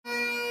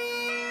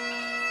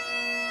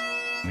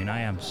I mean,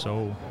 I am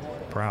so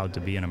proud to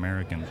be an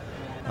American.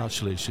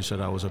 Actually, she said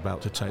I was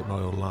about to take my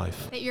own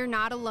life. That you're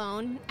not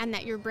alone, and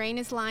that your brain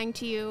is lying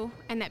to you,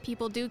 and that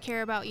people do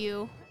care about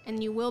you,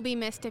 and you will be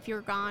missed if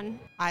you're gone.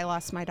 I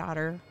lost my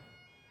daughter.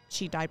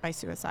 She died by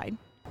suicide.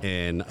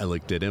 And I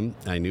looked at him,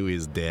 I knew he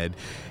was dead,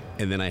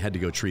 and then I had to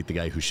go treat the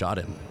guy who shot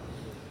him.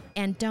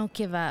 And don't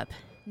give up.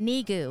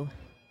 NEGU,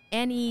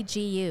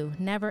 N-E-G-U,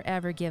 never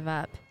ever give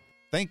up.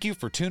 Thank you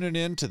for tuning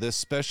in to this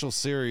special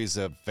series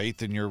of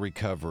Faith in Your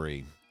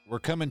Recovery. We're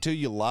coming to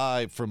you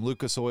live from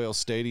Lucas Oil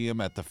Stadium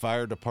at the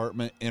Fire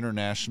Department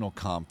International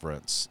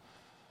Conference.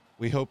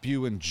 We hope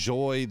you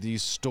enjoy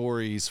these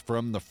stories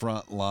from the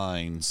front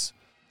lines.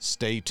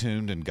 Stay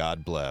tuned and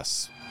God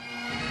bless.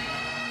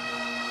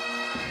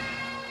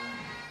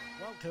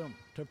 Welcome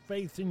to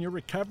Faith in Your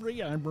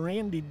Recovery. I'm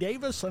Randy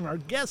Davis, and our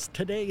guest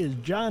today is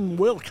John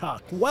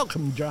Wilcock.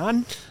 Welcome,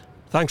 John.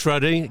 Thanks,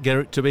 Randy.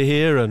 Great to be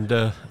here,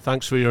 and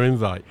thanks for your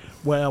invite.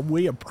 Well,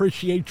 we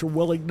appreciate your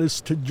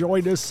willingness to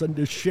join us and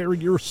to share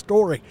your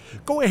story.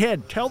 Go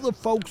ahead, tell the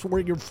folks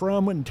where you're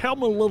from, and tell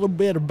them a little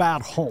bit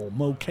about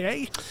home,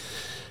 okay?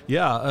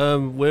 Yeah,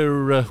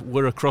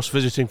 we're across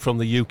visiting from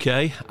the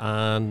UK,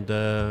 and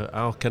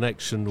our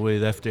connection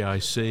with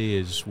FDIC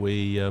is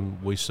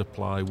we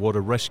supply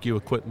water rescue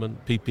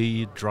equipment,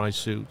 PPE, dry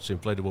suits,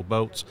 inflatable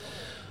boats.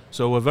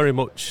 So we're very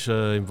much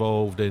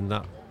involved in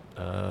that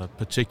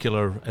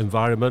particular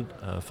environment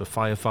for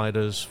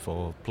firefighters,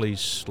 for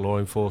police, law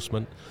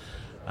enforcement.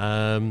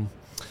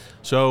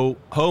 So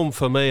home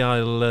for me, I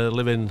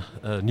live in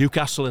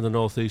Newcastle in the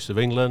northeast of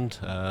England.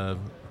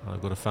 I've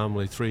got a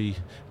family, 3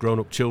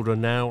 grown-up children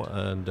now,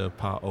 and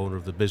part owner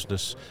of the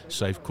business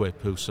SafeQuip,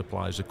 who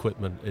supplies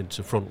equipment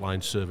into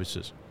frontline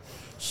services.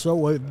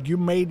 So you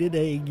made it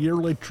a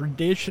yearly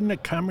tradition to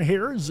come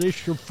here? Is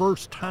this your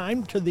first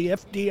time to the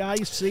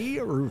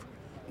FDIC, or...?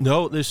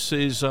 No, this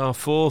is our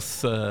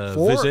fourth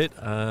visit,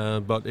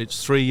 but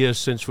it's 3 years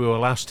since we were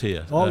last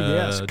here. Oh,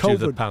 yes, COVID. Due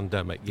to the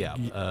pandemic,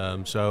 yeah.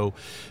 So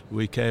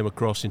we came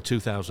across in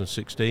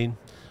 2016,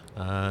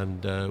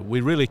 and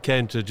we really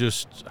came to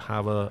just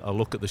have a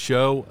look at the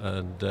show,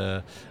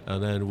 and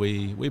then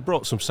we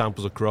brought some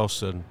samples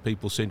across, and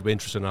people seem to be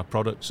interested in our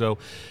product. So,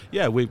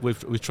 yeah,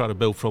 we've tried to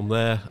build from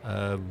there.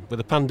 With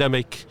the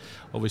pandemic,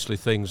 obviously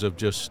things have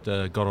just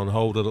gone on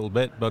hold a little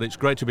bit, but it's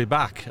great to be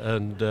back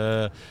and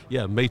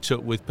meet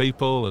up with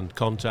people and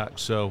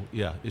contacts. So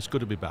yeah, it's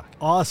good to be back.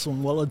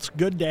 Awesome. Well, it's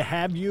good to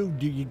have you.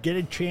 Do you get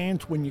a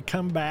chance when you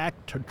come back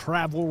to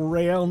travel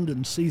around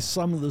and see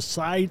some of the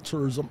sites,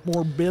 or is it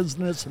more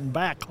business and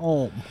back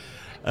home?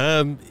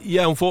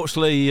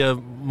 Unfortunately,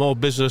 more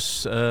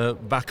business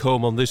back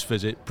home on this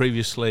visit.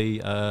 Previously,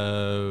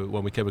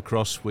 when we came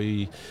across,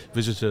 we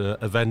visited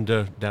a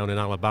vendor down in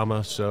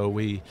Alabama. So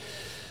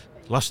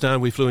last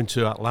time we flew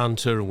into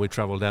Atlanta and we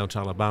travelled down to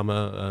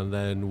Alabama, and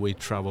then we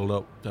travelled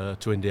up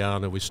to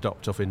Indiana. We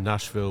stopped off in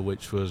Nashville,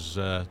 which was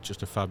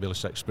just a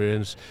fabulous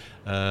experience.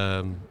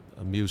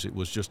 The music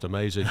was just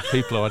amazing.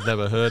 People who I'd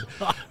never heard.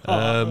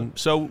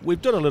 So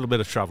we've done a little bit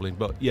of travelling,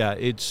 but yeah,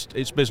 it's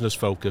business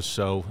focused.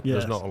 So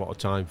There's not a lot of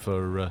time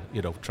for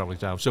travelling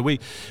down. So we're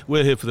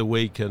here for the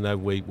week, and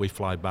then we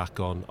fly back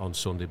on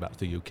Sunday back to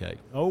the UK.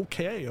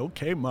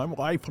 Okay. My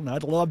wife and I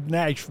love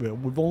Nashville.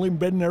 We've only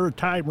been there a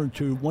time or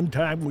two. One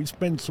time we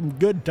spent some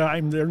good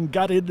time there and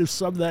got into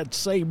some of that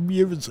same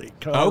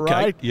music. All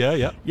right?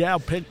 Yeah.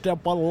 Picked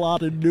up on a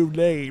lot of new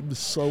names.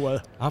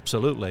 So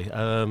absolutely.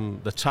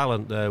 The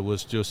talent there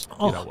was just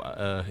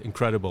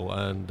incredible,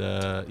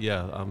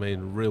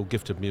 and real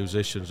gifted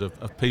musicians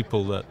of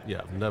people that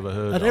I've never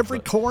heard at of. Every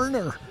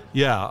corner.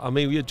 Yeah, I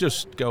mean, you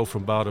just go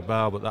from bar to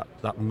bar, but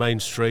that main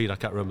street, I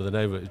can't remember the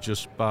name of it, it's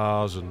just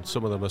bars, and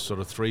some of them are sort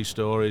of 3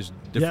 stories,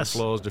 different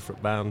floors,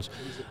 different bands.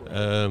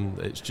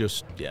 It's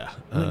just,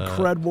 an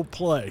incredible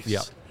place.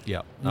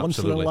 Yeah, Once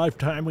absolutely. in a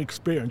lifetime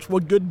experience. Well,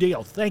 good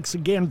deal. Thanks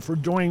again for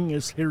joining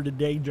us here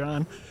today,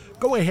 John.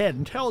 Go ahead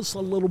and tell us a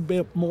little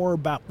bit more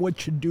about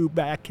what you do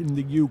back in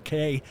the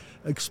UK.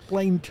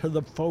 Explain to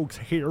the folks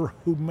here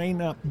who may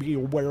not be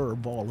aware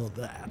of all of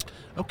that.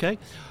 Okay.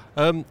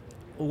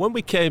 When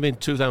we came in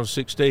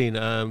 2016,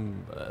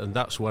 and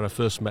that's when I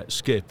first met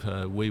Skip,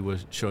 we were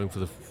showing for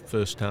the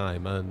first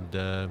time.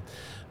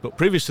 But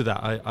previous to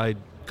that, I'd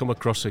come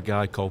across a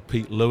guy called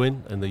Pete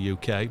Lewin in the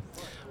UK.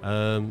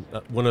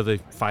 At one of the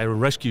fire and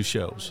rescue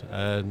shows,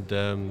 and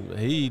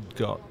he'd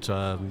got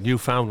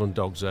Newfoundland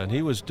dogs there, and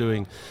he was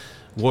doing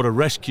water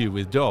rescue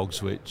with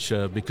dogs, which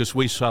because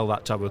we sell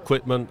that type of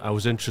equipment, I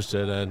was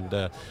interested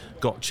and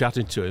got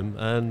chatting to him,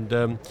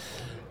 and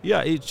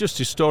it's just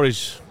his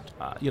stories.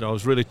 I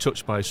was really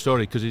touched by his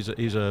story because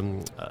he's a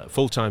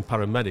full-time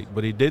paramedic,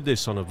 but he did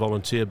this on a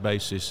volunteer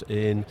basis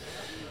in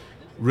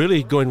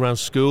really going around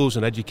schools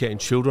and educating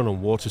children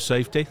on water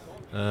safety.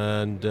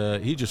 And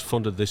he just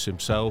funded this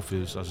himself. He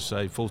was, as I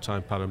say,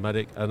 full-time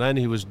paramedic, and then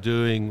he was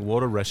doing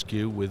water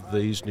rescue with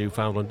these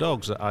Newfoundland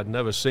dogs that I'd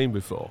never seen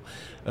before,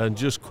 and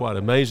just quite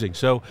amazing.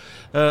 So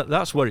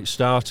that's where it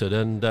started,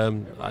 and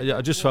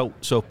I just felt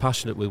so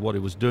passionate with what he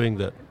was doing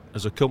that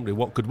as a company,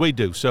 what could we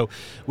do? So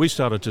we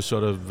started to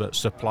sort of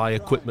supply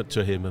equipment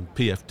to him and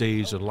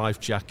PFDs and life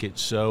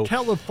jackets. So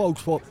Tell the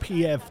folks what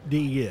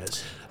PFD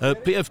is.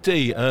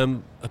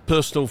 PFD, a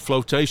personal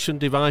flotation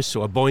device,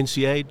 so a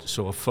buoyancy aid,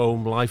 so a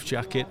foam life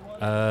jacket.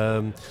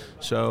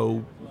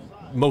 So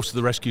most of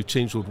the rescue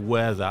teams would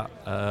wear that,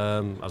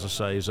 as I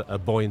say, is a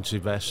buoyancy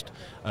vest.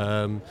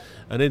 And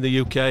in the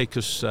UK,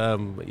 because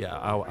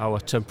our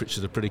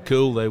temperatures are pretty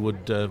cool, they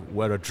would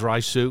wear a dry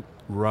suit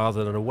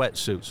rather than a wet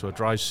suit. So a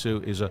dry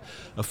suit is a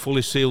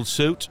fully sealed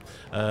suit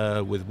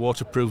with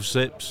waterproof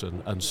zips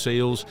and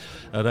seals,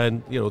 and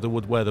then they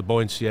would wear the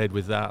buoyancy aid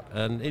with that,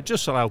 and it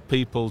just allowed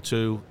people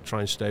to try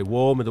and stay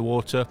warm in the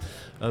water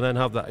and then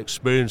have that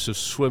experience of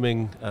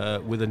swimming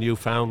with the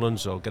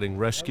Newfoundlands or getting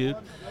rescued.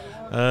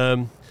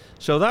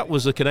 So that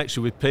was the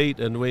connection with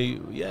Pete, and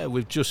we've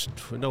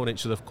known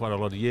each other for quite a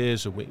lot of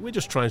years, and we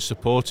just try and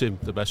support him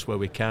the best way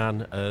we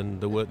can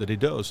and the work that he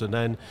does. And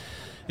then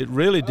it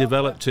really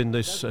developed in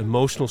this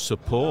emotional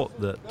support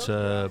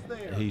that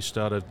he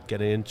started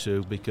getting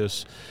into,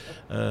 because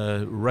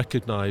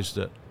recognised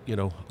that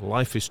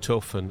life is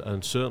tough,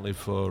 and certainly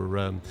for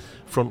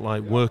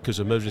frontline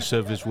workers, emergency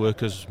service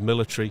workers,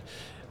 military,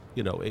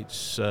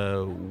 it's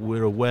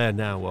we're aware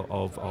now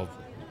of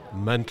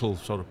mental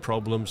sort of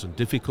problems and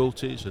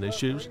difficulties and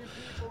issues.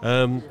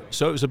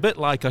 So it was a bit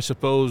like, I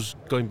suppose,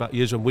 going back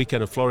years on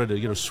Weekend in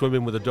Florida,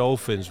 swimming with the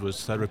dolphins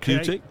was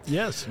therapeutic. Okay.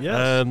 Yes.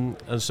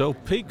 And so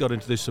Pete got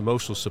into this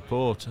emotional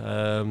support,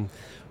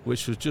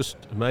 which was just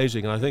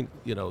amazing. And I think,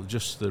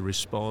 just the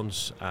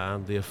response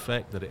and the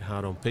effect that it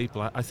had on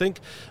people. I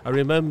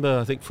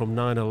remember from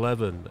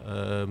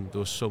 9/11, there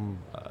was some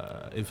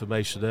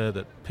information there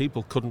that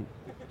people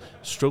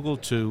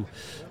struggled to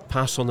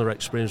pass on their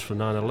experience from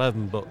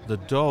 9/11, but the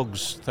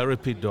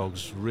therapy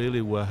dogs really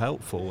were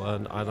helpful,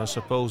 and I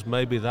suppose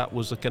maybe that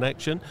was the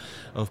connection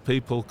of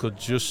people could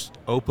just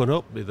open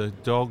up. The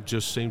dog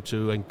just seemed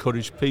to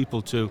encourage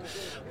people to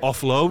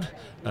offload.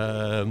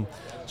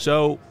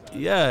 So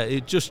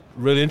it just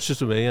really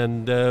interested me,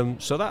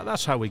 and so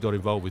that's how we got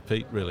involved with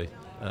Pete, really.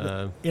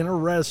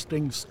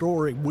 Interesting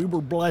story. We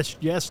were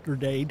blessed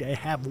yesterday to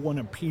have one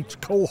of Pete's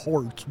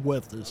cohorts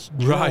with us,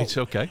 Joe. Right,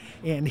 okay.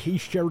 And he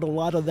shared a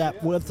lot of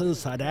that with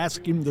us. I'd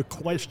asked him the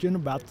question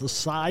about the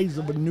size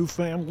of a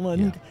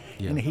Newfoundland,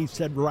 and he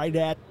said right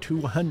at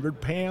 200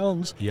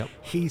 pounds. Yep.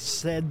 He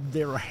said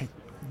their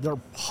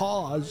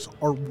paws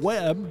are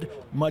webbed,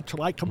 much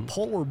like a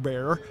polar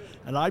bear,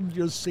 and I'm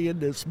just seeing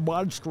this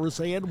monstrous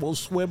animal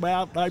swim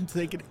out, and I'm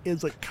thinking,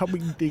 is it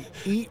coming to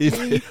eat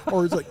me,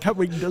 or is it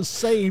coming to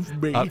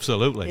save me?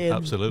 Absolutely, and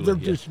absolutely.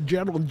 They're just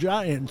gentle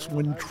giants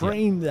when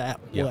trained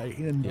that way,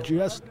 and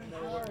just,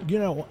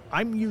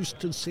 I'm used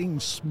to seeing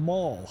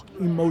small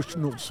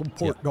emotional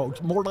support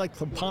dogs, more like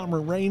the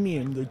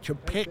Pomeranian that you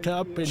pick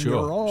up in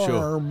your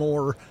arm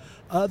or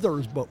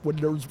others, but when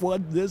there's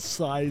one this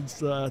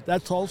size,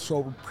 that's also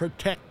a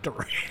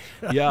protector.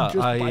 Yeah, just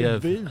by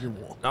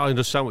visual. I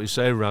understand what you're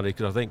saying, Randy,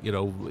 because I think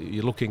you're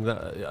looking at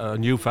a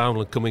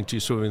Newfoundland coming to you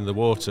swimming in the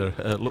water.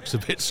 It looks a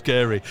bit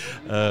scary,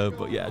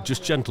 but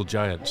just gentle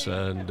giants,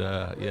 and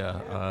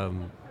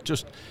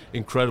just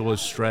incredible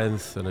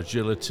strength and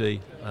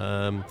agility.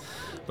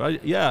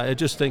 But I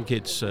just think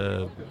it's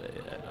the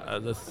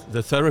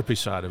therapy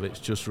side of it's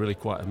just really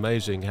quite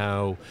amazing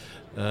how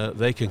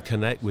they can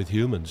connect with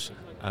humans.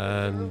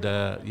 And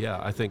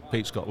I think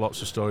Pete's got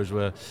lots of stories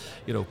where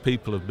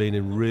people have been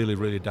in really,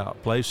 really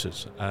dark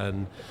places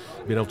and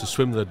been able to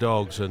swim with the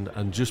dogs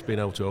and just being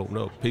able to open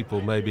up. People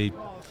maybe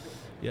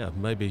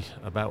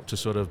about to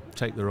sort of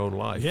take their own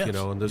life,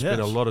 and there's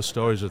been a lot of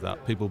stories of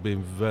that, people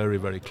being very,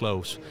 very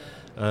close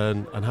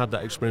and had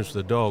that experience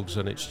with the dogs,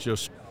 and it's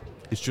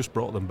just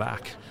brought them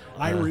back.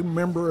 I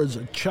remember as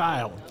a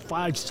child,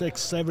 5,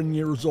 6, 7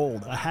 years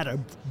old, I had a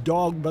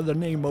dog by the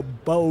name of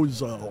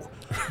Bozo.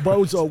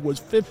 Bozo was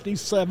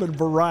 57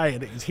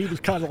 varieties. He was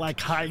kind of like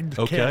hide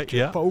and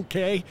ketchup,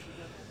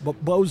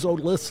 But Bozo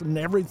listened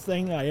to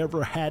everything I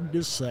ever had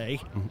to say.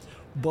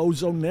 Mm-hmm.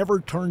 Bozo never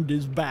turned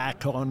his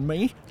back on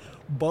me.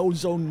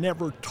 Bozo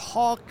never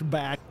talked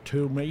back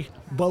to me.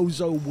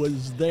 Bozo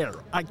was there.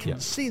 I can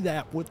see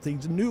that with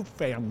these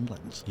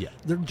Newfoundlands. Yeah.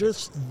 They're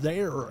just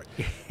there,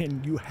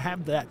 and you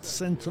have that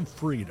sense of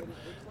freedom.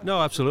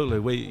 No, absolutely.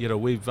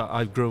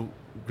 I've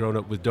grown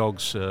up with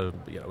dogs,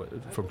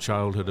 from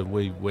childhood, and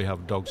we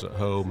have dogs at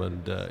home,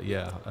 and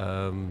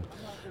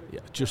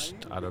just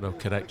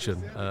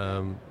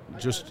connection.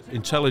 Just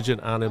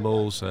intelligent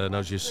animals, and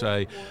as you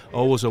say,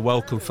 always a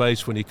welcome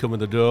face when you come in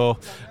the door.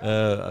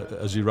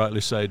 As you rightly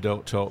say,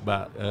 don't talk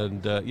back,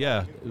 and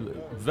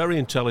very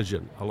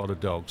intelligent. A lot of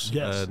dogs,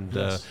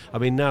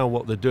 now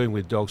what they're doing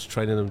with dogs,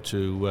 training them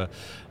to,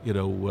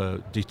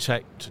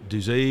 detect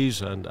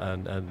disease and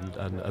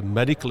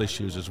medical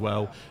issues as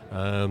well.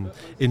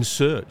 In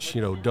search,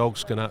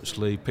 dogs can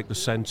actually pick the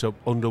scent up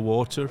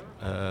underwater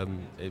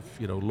if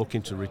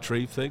looking to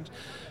retrieve things.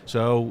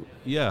 So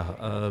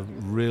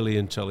really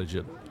intelligent.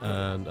 intelligent,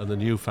 and the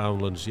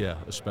Newfoundlands,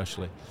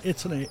 especially.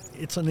 It's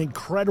an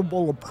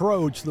incredible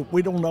approach that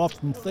we don't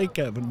often think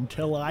of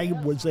until I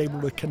was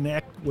able to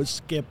connect with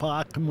Skip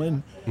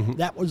Ackerman.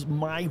 That was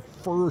my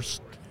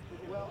first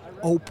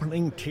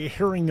opening to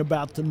hearing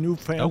about the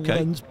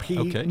Newfoundlands,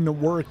 Pete, and the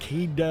work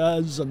he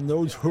does and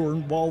those who are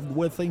involved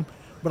with him.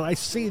 But I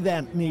see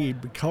that need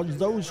because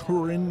those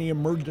who are in the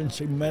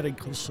emergency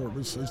medical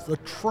services, the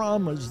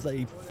traumas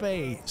they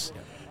face,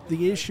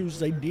 the issues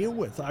they deal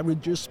with. I was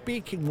just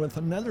speaking with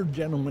another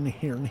gentleman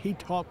here, and he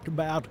talked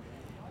about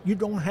you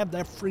don't have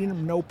that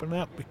freedom to open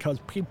up because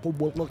people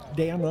will look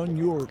down on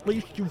you, or at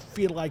least you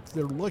feel like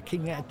they're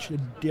looking at you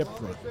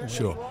differently.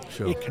 Sure.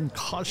 It can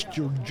cost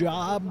your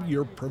job,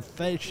 your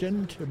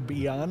profession, to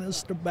be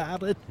honest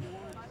about it.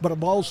 But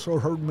I've also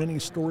heard many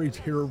stories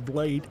here of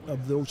late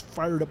of those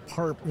fire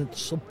departments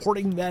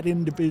supporting that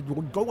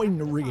individual going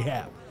to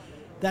rehab.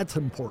 That's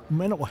important.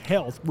 Mental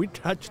health, we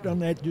touched on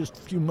that just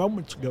a few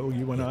moments ago,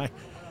 you and I.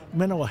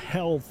 Mental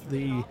health,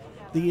 the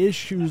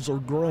issues are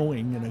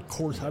growing, and of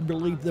course I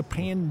believe the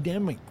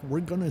pandemic,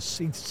 we're going to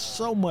see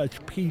so much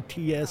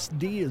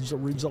PTSD as a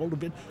result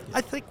of it.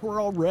 I think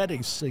we're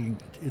already seeing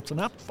it. It's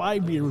not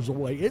 5 years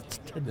away, it's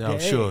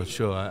today. No,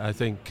 sure. I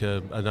think,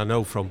 and I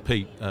know from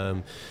Pete,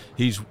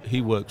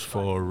 he works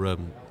for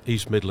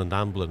East Midland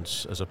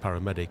Ambulance as a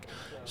paramedic,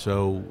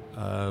 so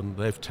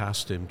they've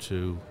tasked him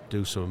to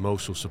do some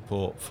emotional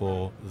support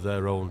for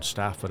their own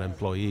staff and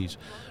employees.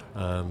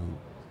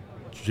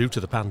 Due to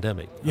the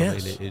pandemic,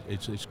 yes. I mean,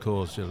 it's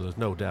caused, there's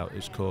no doubt,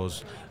 it's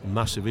caused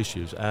massive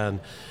issues, and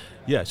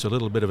it's a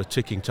little bit of a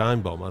ticking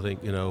time bomb, I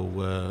think,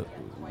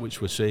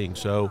 which we're seeing.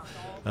 So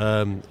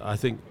I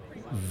think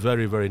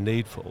very, very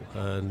needful.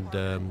 And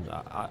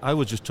I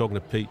was just talking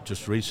to Pete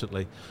just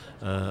recently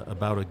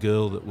about a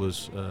girl that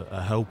was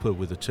a helper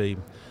with the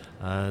team,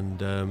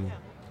 and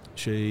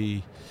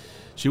she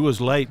was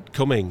late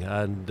coming,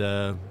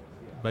 and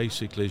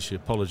basically she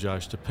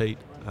apologised to Pete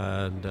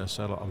and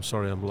said, I'm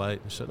sorry I'm late.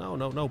 He said,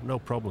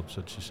 no problems.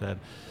 And she said,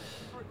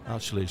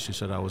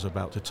 I was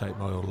about to take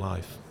my own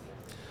life.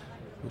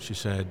 But she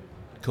said,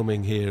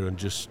 coming here and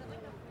just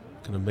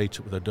kind of meet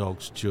up with the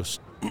dogs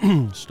just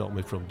stopped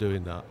me from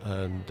doing that.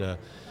 And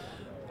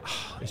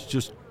it's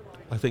just,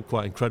 I think,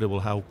 quite incredible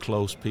how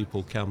close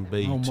people can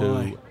be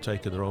to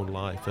taking their own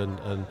life.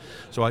 And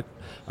so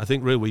I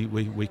think really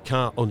we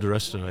can't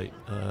underestimate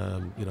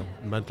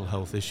mental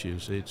health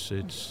issues.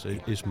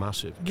 It's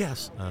massive.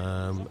 Yes.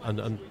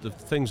 And the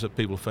things that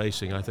people are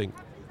facing, I think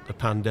the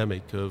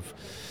pandemic of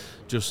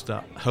just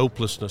that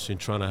helplessness in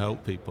trying to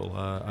help people.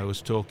 I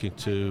was talking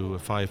to a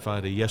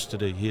firefighter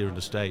yesterday here in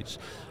the States,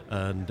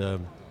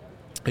 and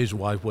his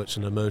wife works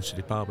in an emergency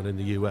department in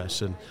the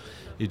US, and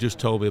he just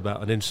told me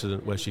about an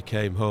incident where she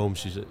came home.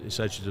 He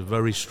said she's a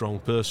very strong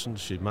person.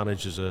 She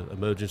manages an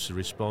emergency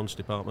response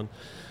department.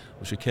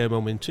 But she came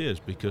home in tears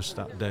because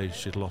that day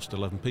she'd lost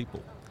 11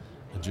 people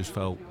and just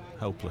felt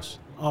helpless.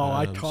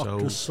 I talked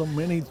to so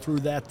many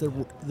through that.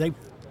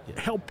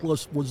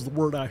 Helpless was the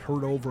word I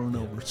heard over and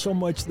over. So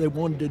much they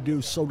wanted to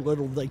do, so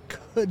little they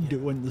could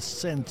do in the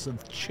sense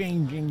of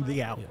changing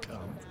the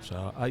outcome.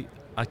 So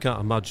I can't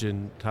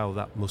imagine how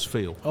that must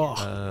feel.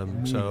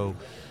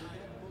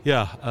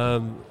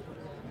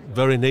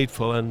 Very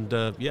needful, and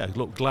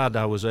glad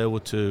I was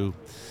able to.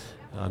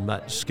 I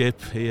met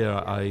Skip here.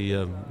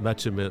 I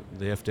met him at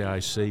the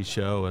FDIC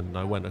show, and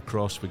I went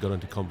across. We got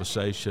into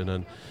conversation,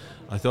 and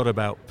I thought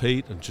about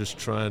Pete and just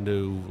trying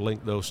to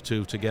link those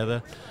two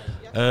together,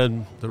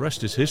 and the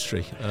rest is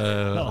history.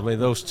 I mean,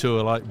 those two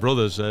are like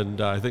brothers,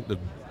 and I think they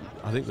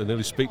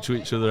nearly speak to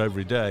each other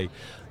every day,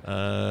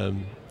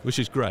 which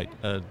is great.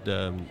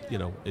 And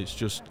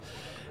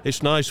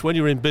it's nice when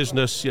you're in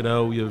business.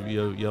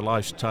 Your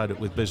life's tied up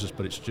with business,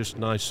 but it's just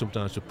nice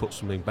sometimes to put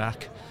something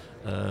back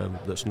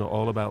that's not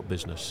all about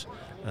business,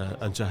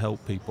 and to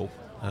help people,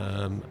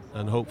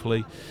 and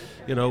hopefully,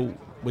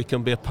 we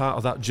can be a part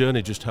of that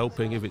journey, just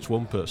helping, if it's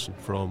one person,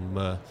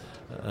 from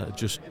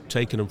just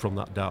taking them from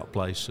that dark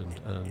place.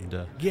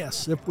 And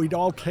yes, if we'd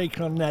all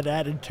take on that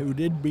attitude,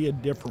 it'd be a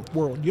different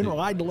world.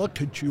 I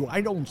look at you,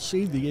 I don't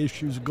see the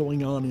issues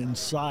going on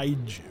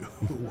inside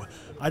you.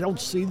 I don't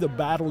see the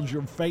battles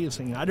you're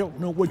facing. I don't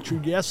know what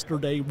your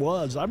yesterday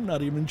was. I'm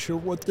not even sure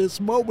what this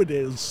moment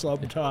is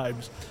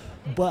sometimes.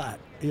 But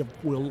if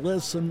we'll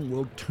listen,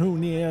 we'll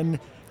tune in,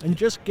 and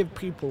just give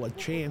people a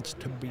chance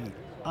to be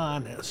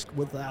honest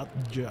without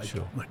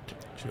judgment.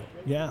 Sure.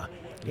 Yeah.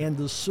 And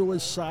the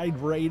suicide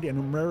rate in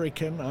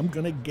American, I'm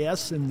going to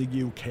guess in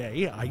the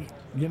UK, I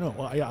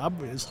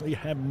obviously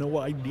have no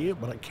idea,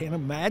 but I can't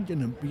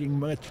imagine it being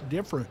much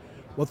different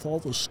with all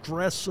the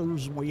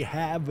stressors we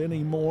have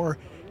anymore.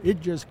 It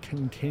just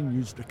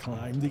continues to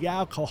climb. The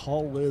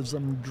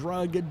alcoholism,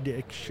 drug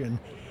addiction,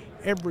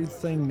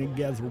 everything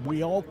together.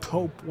 We all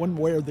cope one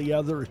way or the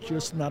other. It's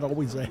just not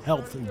always a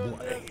healthy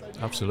way.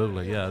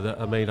 Absolutely, yeah.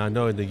 I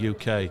know in the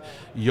UK,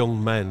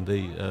 young men,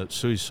 the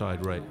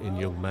suicide rate in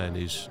young men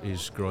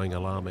is growing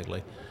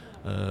alarmingly.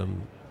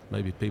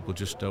 Maybe people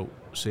just don't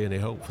see any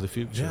hope for the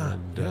future,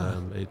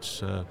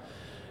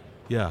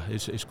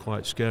 it's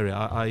quite scary.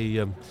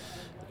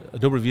 a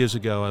number of years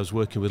ago, I was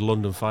working with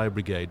London Fire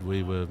Brigade.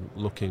 We're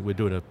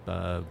doing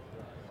a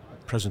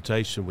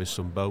presentation with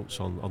some boats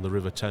on the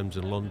River Thames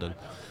in London.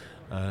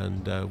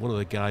 And one of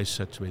the guys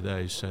said to me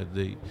there, he said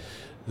the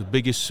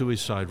biggest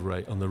suicide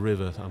rate on the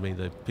river, I mean,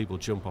 the people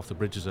jump off the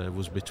bridges there,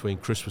 was between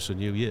Christmas and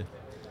New Year.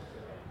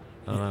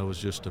 And I was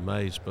just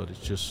amazed, but it's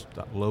just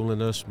that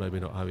loneliness, maybe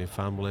not having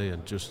family,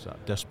 and just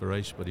that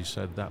desperation. But he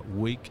said that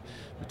week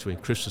between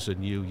Christmas and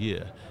New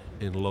Year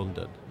in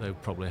London, they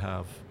would probably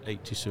have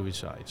 80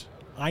 suicides.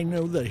 I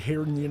know that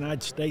here in the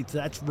United States,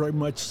 that's very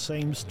much the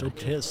same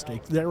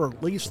statistic. There,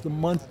 at least the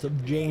month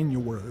of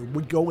January,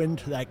 we go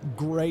into that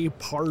gray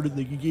part of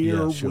the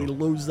year. Yeah, sure. We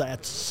lose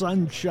that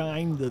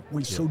sunshine that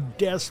we so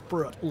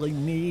desperately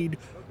need.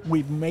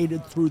 We've made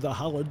it through the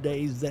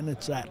holidays, then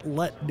it's that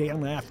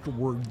letdown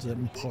afterwards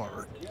in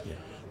part. Yeah.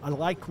 I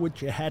like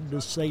what you had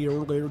to say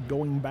earlier,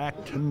 going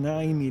back to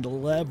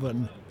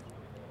 9/11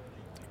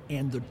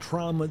 and the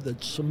trauma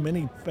that so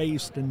many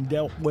faced and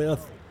dealt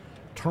with.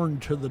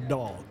 Turned to the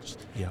dogs.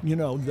 Yeah. You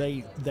know,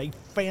 they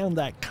found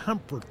that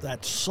comfort,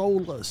 that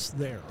solace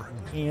there.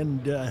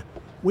 And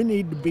we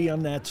need to be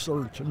on that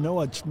search. No,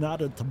 it's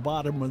not at the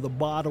bottom of the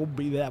bottle,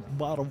 be that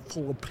bottle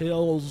full of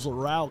pills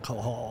or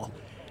alcohol,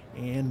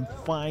 and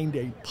find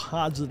a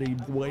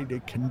positive way to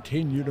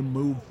continue to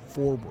move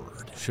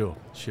forward. Sure.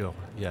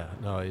 Yeah,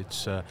 no,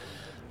 it's,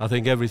 I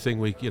think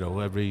everything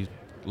every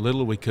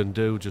little we can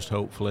do, just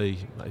hopefully,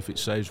 if it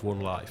saves one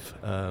life,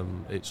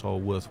 it's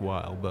all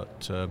worthwhile.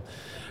 But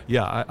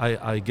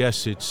I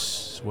guess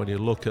it's when you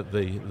look at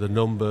the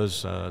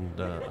numbers and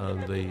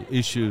the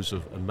issues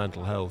of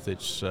mental health,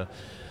 it's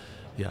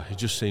it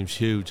just seems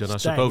huge. And I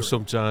suppose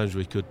sometimes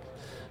we could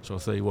sort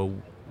of think, well,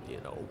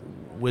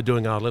 we're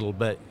doing our little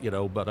bit,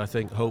 but I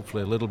think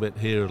hopefully a little bit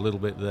here, a little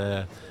bit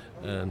there,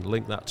 and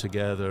link that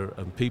together,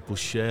 and people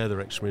share their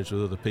experience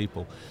with other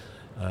people.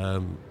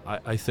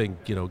 I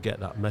think, get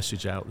that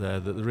message out there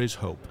that there is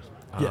hope,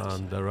 yes,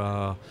 and there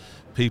are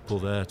people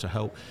there to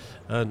help.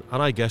 And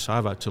I guess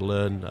I've had to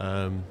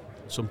learn,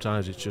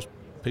 sometimes it's just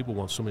people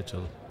want somebody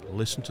to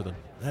listen to them.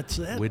 That's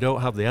it. We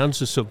don't have the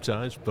answers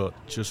sometimes, but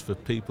just for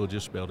people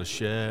just to be able to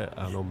share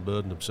and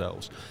unburden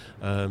themselves.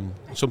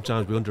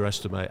 Sometimes we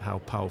underestimate how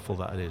powerful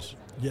that is.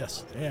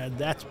 Yes, and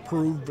that's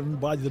proven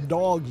by the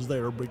dogs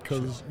there,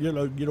 because, you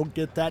don't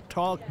get that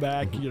talk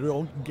back, you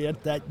don't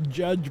get that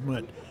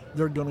judgment.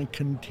 They're going to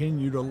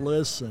continue to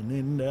listen.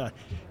 And,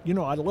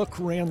 I look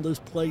around this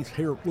place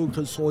here at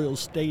Lucas Oil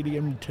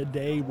Stadium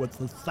today with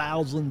the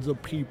thousands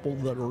of people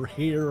that are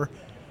here,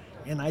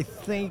 and I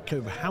think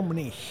of how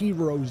many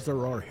heroes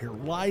there are here,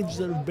 lives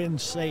that have been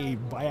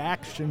saved by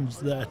actions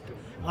that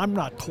I'm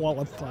not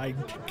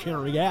qualified to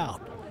carry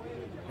out.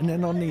 And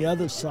then on the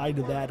other side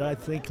of that, I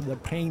think of the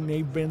pain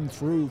they've been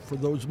through for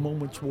those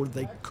moments where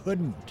they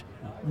couldn't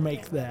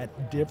make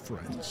that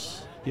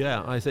difference.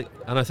 Yeah, I think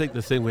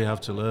the thing we have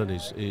to learn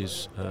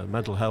is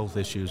mental health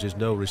issues is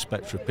no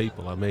respect for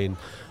people. I mean,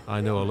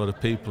 I know a lot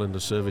of people in the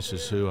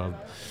services who are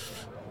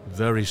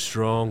very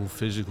strong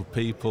physical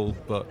people,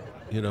 but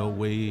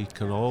we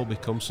can all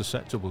become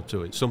susceptible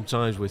to it.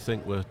 Sometimes we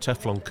think we're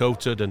Teflon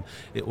coated and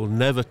it will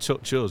never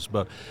touch us,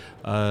 but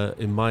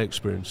in my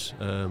experience,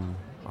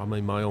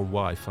 my own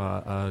wife,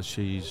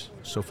 she's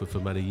suffered for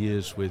many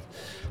years with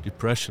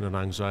depression and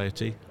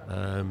anxiety.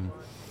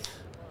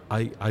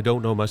 I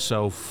don't know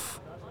myself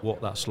what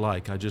that's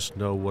like. I just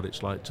know what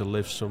it's like to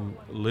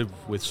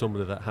live with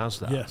somebody that has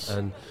that. Yes.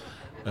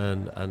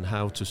 And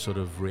how to sort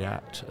of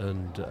react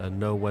and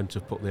know when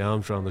to put the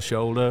arms around the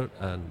shoulder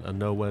and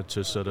know when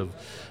to sort of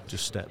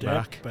just step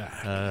back.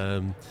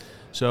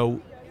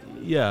 So,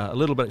 a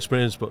little bit of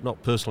experience, but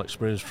not personal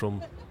experience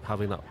from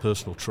having that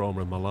personal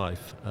trauma in my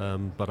life.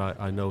 But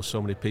I know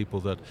so many people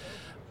that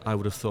I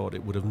would have thought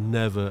it would have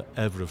never,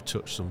 ever have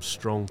touched them.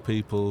 Strong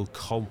people,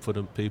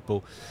 confident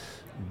people.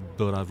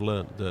 But I've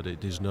learned that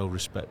it is no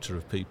respecter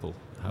of people,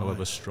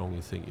 however strong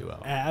you think you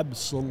are.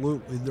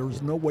 Absolutely.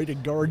 There's no way to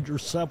guard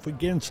yourself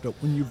against it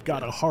when you've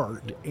got a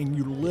heart and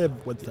you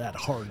live with that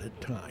heart at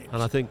times.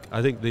 And I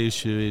think the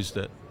issue is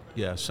that,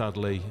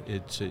 sadly,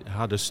 it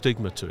had a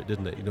stigma to it,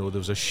 didn't it? There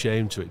was a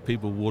shame to it.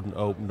 People wouldn't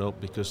open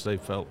up because they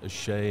felt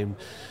ashamed,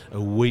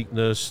 a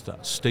weakness,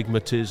 that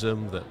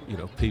stigmatism, that,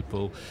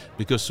 people,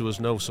 because there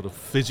was no sort of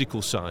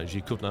physical signs,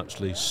 you couldn't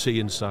actually see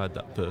inside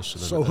that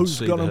person. So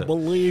who's going to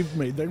believe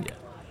me? Yeah.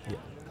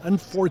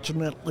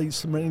 Unfortunately,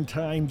 so many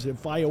times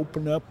if I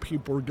open up,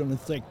 people are going to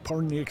think,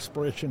 pardon the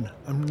expression,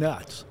 I'm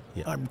nuts.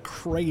 Yeah. I'm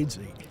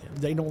crazy. Yeah.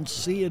 They don't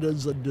see it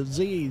as a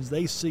disease.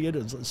 They see it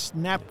as a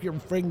snap your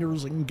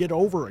fingers and get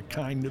over it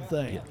kind of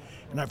thing. Yeah.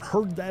 And I've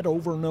heard that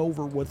over and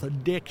over with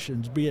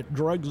addictions, be it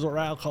drugs or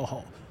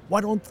alcohol.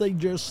 Why don't they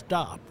just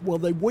stop? Well,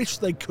 they wish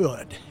they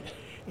could.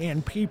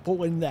 And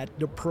people in that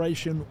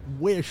depression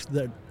wish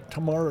that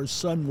tomorrow's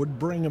sun would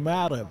bring them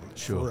out of it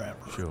forever.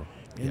 Sure.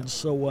 And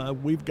so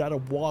we've got to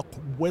walk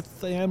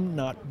with them,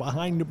 not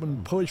behind them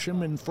and push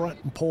them, in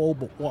front and pull,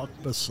 but walk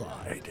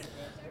beside.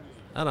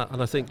 And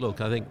I think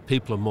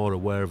people are more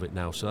aware of it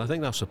now, so I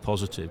think that's a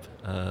positive.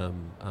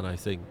 And I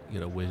think,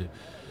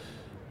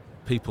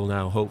 people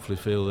now hopefully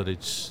feel that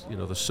it's,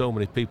 there's so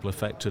many people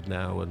affected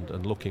now,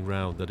 and looking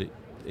around that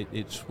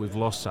it's we've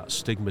lost that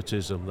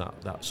stigmatism,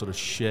 that sort of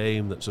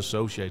shame that's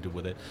associated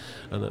with it,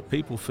 and that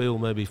people feel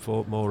maybe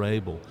more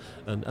able.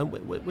 And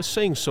we're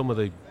seeing some of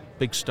the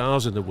big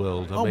stars in the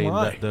world,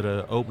 that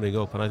are opening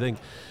up, and I think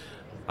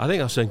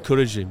that's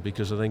encouraging,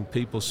 because I think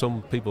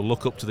some people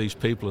look up to these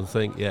people and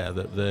think,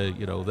 that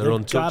they're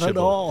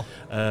untouchable.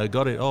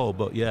 Got it all.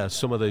 But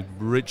some of the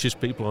richest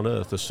people on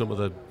earth are some of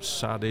the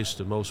saddest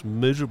and most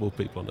miserable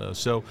people on earth.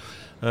 So,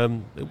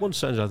 in one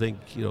sense, I think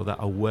that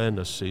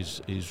awareness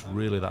is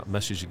really that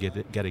message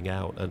getting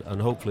out,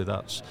 and hopefully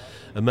that's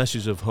a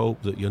message of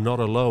hope that you're not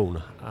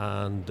alone,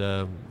 and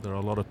there are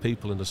a lot of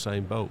people in the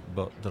same boat,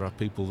 but there are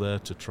people there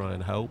to try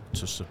and help,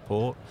 to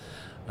support.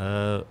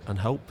 And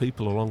help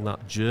people along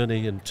that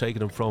journey, and taking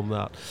them from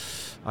that,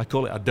 I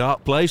call it a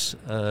dark place,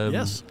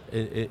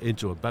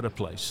 into a better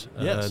place.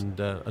 Yes.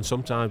 And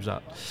sometimes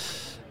that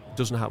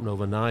doesn't happen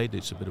overnight.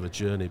 It's a bit of a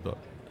journey, but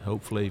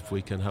hopefully if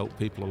we can help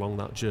people along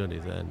that journey,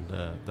 then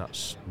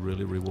that's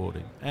really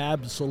rewarding.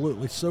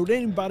 Absolutely. So to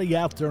anybody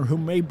out there who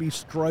may be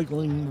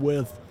struggling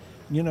with,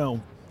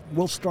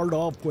 we'll start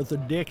off with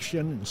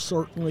addiction, and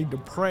certainly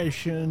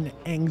depression,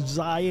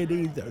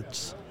 anxiety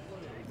that's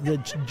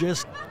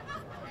just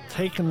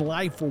taking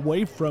life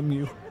away from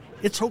you,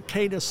 it's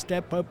okay to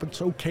step up.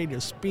 It's okay to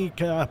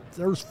speak up.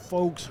 There's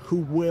folks who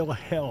will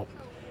help.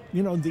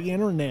 The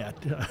internet,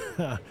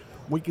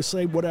 we can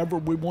say whatever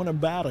we want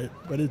about it,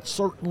 but it's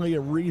certainly a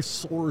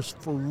resource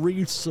for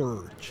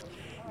research.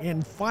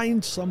 And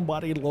find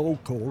somebody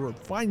local, or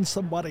find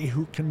somebody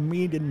who can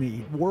meet a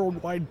need.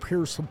 Worldwide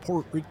Peer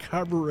Support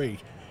Recovery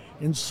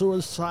and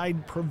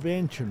Suicide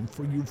Prevention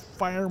for you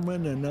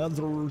firemen and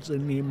others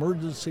in the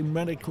emergency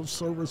medical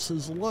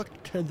services.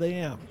 Look to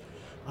them.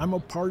 I'm a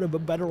part of A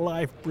Better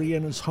Life,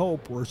 Brianna's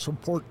Hope. We're a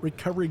support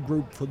recovery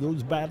group for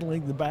those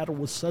battling the battle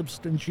with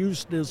substance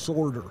use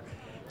disorder.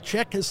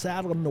 Check us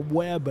out on the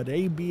web at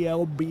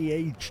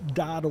ablbh.org.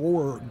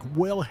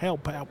 We'll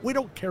help out. We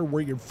don't care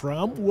where you're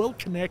from. We'll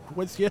connect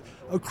with you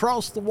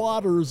across the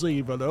waters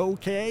even,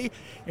 okay?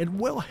 And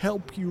we'll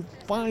help you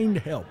find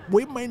help.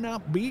 We may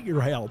not be your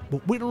help,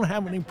 but we don't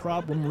have any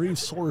problem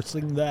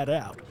resourcing that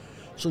out.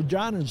 So,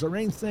 John, is there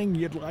anything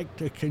you'd like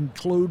to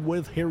conclude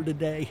with here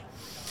today?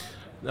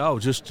 No,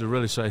 just to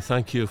really say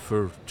thank you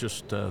for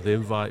just the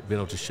invite, being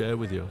able to share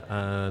with you.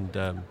 And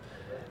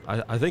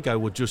I think I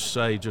would just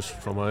say, just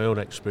from my own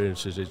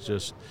experiences,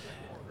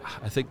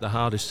 I think the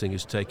hardest thing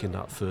is taking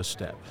that first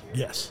step.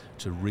 Yes.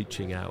 To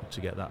reaching out to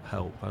get that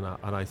help. And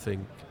I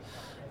think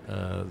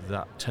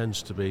that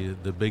tends to be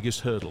the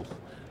biggest hurdle.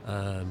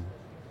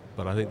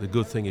 But I think the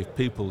good thing, if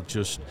people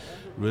just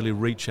really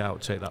reach out,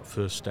 take that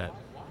first step,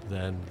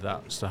 then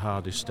that's the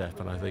hardest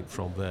step. And I think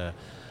from there,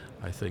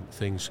 I think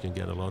things can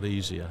get a lot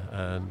easier.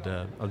 And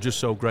I'm just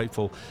so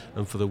grateful,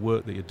 and for the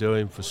work that you're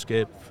doing, for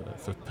Skip,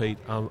 for Pete,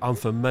 and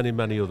for many,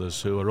 many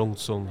others who are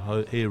unsung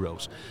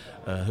heroes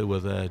who are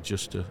there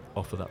just to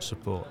offer that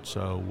support.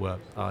 So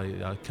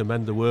I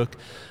commend the work,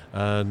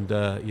 and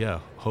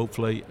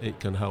hopefully it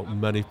can help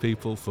many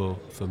people for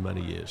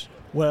many years.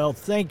 Well,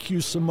 thank you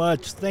so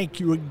much.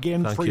 Thank you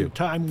again for your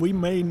time. We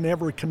may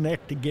never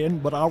connect again,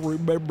 but I'll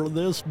remember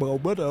this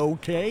moment,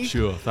 okay?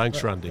 Sure.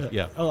 Thanks, Randy.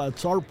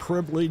 It's our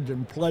privilege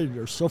and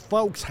pleasure. So,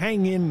 folks,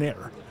 hang in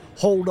there.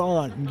 Hold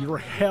on. Your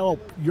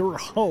help, your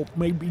hope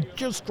may be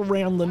just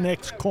around the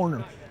next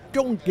corner.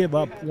 Don't give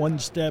up one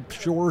step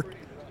short.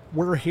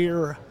 We're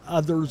here.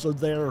 Others are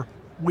there.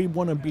 We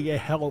want to be a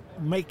help,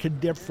 make a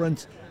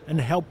difference, and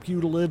help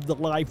you live the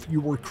life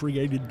you were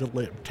created to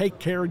live. Take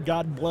care.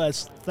 God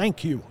bless.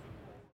 Thank you.